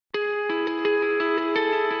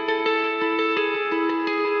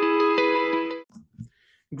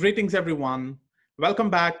Greetings, everyone. Welcome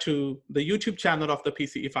back to the YouTube channel of the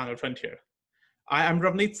PCE Final Frontier. I am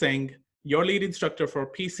Ravneet Singh, your lead instructor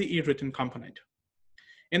for PCE written component.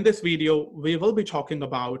 In this video, we will be talking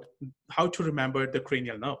about how to remember the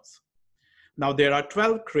cranial nerves. Now, there are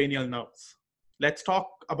 12 cranial nerves. Let's talk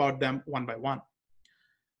about them one by one.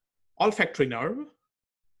 Olfactory nerve,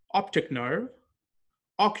 optic nerve,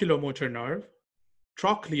 oculomotor nerve,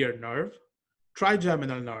 trochlear nerve,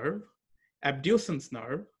 trigeminal nerve, abducens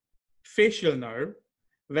nerve, facial nerve,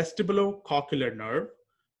 vestibulocochlear nerve,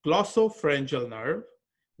 glossopharyngeal nerve,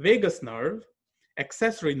 vagus nerve,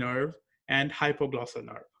 accessory nerve, and hypoglossal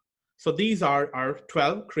nerve. So these are our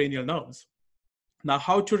 12 cranial nerves. Now,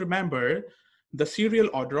 how to remember the serial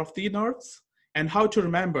order of the nerves and how to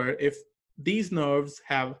remember if these nerves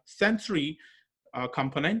have sensory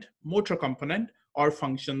component, motor component, or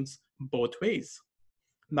functions both ways.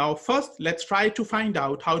 Now, first, let's try to find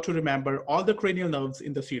out how to remember all the cranial nerves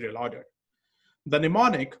in the serial order. The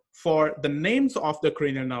mnemonic for the names of the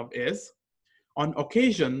cranial nerve is, on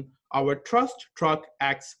occasion, our trust truck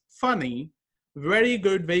acts funny, very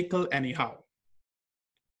good vehicle anyhow.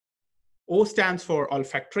 O stands for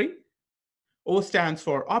olfactory, O stands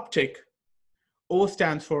for optic, O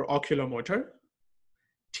stands for oculomotor,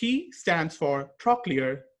 T stands for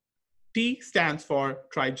trochlear, T stands for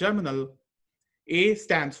trigeminal, A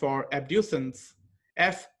stands for abducens,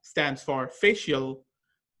 F stands for facial,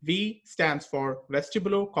 V stands for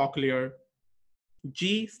vestibulocochlear,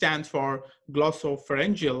 G stands for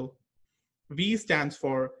glossopharyngeal, V stands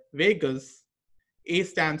for vagus, A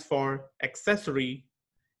stands for accessory,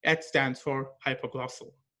 H stands for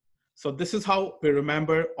hypoglossal. So this is how we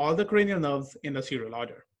remember all the cranial nerves in the serial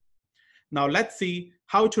order. Now let's see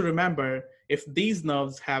how to remember if these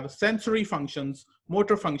nerves have sensory functions,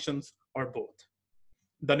 motor functions, or both.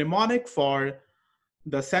 The mnemonic for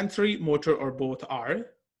the sensory, motor, or both are,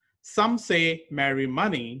 some say marry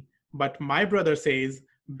money, but my brother says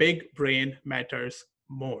big brain matters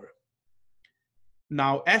more.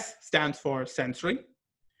 Now S stands for sensory,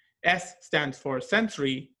 S stands for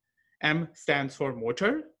sensory, M stands for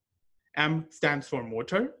motor, M stands for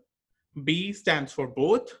motor, B stands for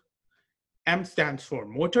both, M stands for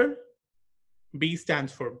motor, B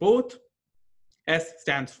stands for both, S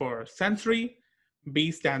stands for sensory,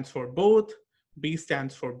 B stands for both, B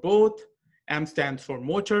stands for both, M stands for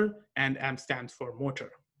motor, and M stands for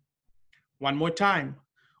motor. One more time.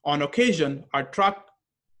 On occasion, our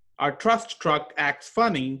trust truck acts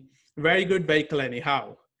funny, very good vehicle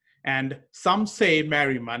anyhow. And some say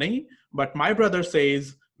marry money, but my brother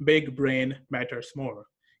says big brain matters more.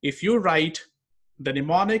 If you write the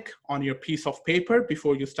mnemonic on your piece of paper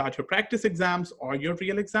before you start your practice exams or your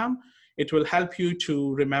real exam, it will help you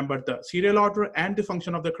to remember the serial order and the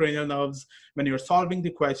function of the cranial nerves when you're solving the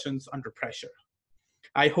questions under pressure.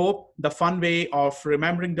 I hope the fun way of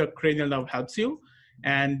remembering the cranial nerve helps you,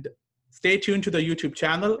 and stay tuned to the YouTube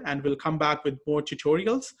channel and we'll come back with more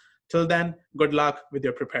tutorials. Till then, good luck with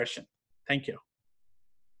your preparation. Thank you.